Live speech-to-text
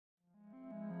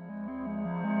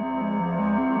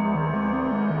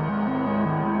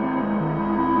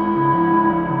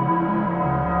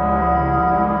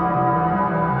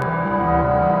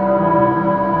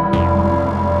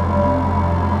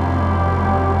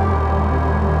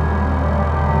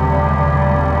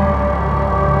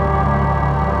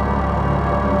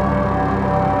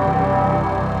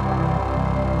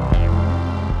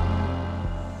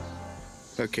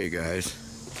Okay guys,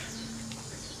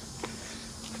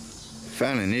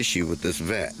 found an issue with this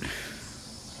Vette.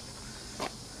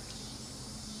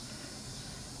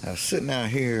 I was sitting out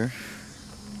here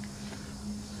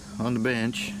on the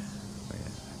bench,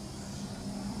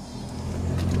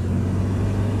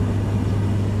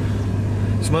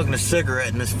 smoking a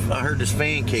cigarette, and I heard this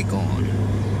fan kick on.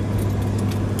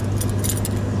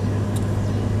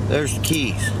 There's the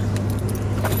keys.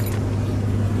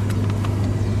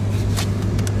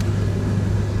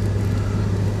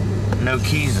 No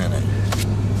keys in it.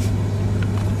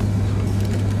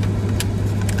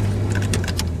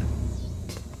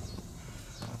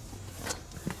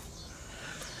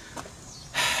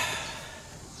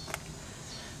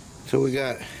 So we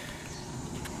got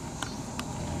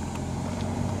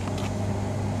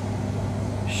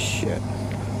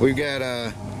we've got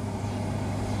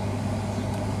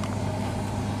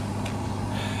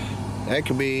that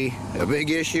could be a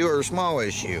big issue or a small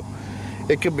issue.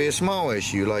 It could be a small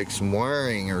issue, like some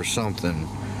wiring or something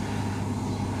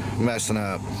messing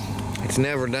up. It's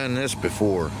never done this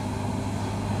before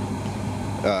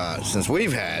since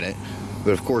we've had it,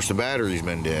 but of course the battery's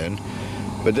been dead.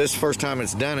 But this is the first time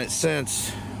it's done it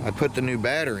since I put the new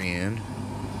battery in.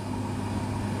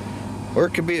 Or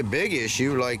it could be a big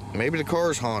issue, like maybe the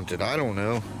car's haunted, I don't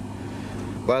know.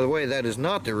 By the way, that is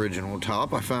not the original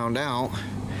top. I found out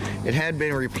it had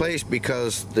been replaced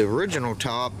because the original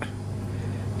top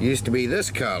used to be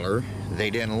this color. They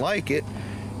didn't like it.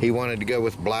 He wanted to go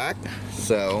with black,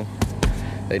 so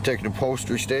they took the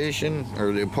upholstery station,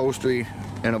 or the upholstery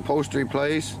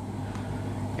place,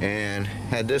 and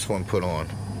had this one put on.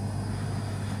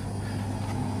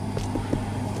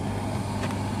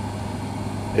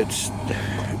 It's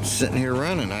sitting here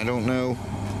running. I don't know.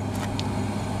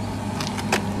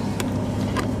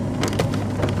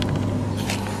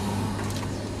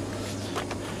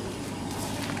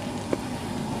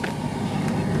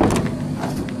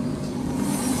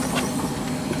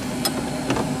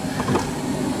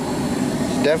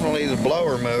 It's definitely the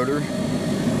blower motor.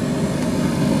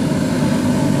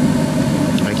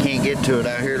 I can't get to it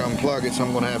out here to unplug it, so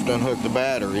I'm going to have to unhook the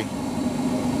battery.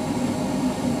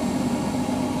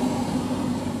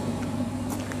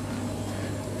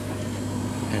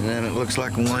 And then it looks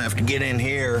like I'm going to have to get in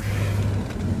here.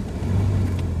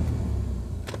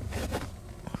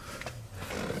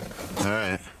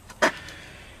 Alright.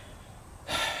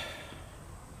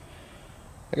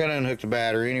 I got to unhook the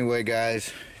battery. Anyway,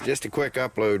 guys, just a quick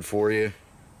upload for you.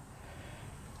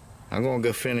 I'm going to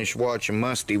go finish watching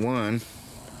Musty 1.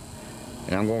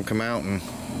 And I'm going to come out and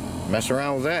mess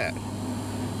around with that.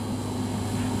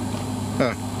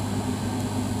 Huh.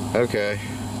 Okay.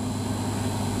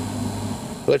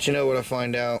 Let you know what I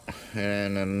find out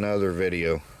in another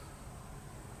video.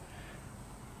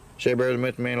 Shay Bear, the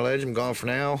Myth, the Man, the Legend, I'm gone for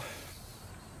now.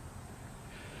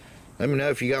 Let me know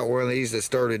if you got one of these that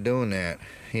started doing that.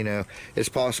 You know, it's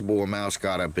possible a mouse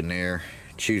got up in there,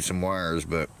 chewed some wires,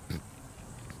 but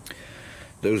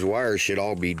those wires should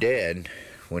all be dead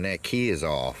when that key is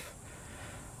off.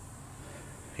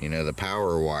 You know, the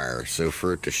power wire. So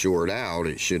for it to short out,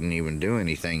 it shouldn't even do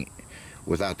anything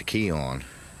without the key on.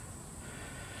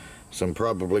 So I'm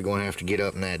probably going to have to get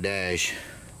up in that dash,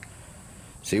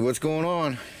 see what's going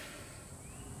on.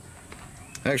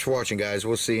 Thanks for watching, guys.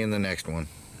 We'll see you in the next one.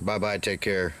 Bye-bye. Take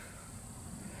care.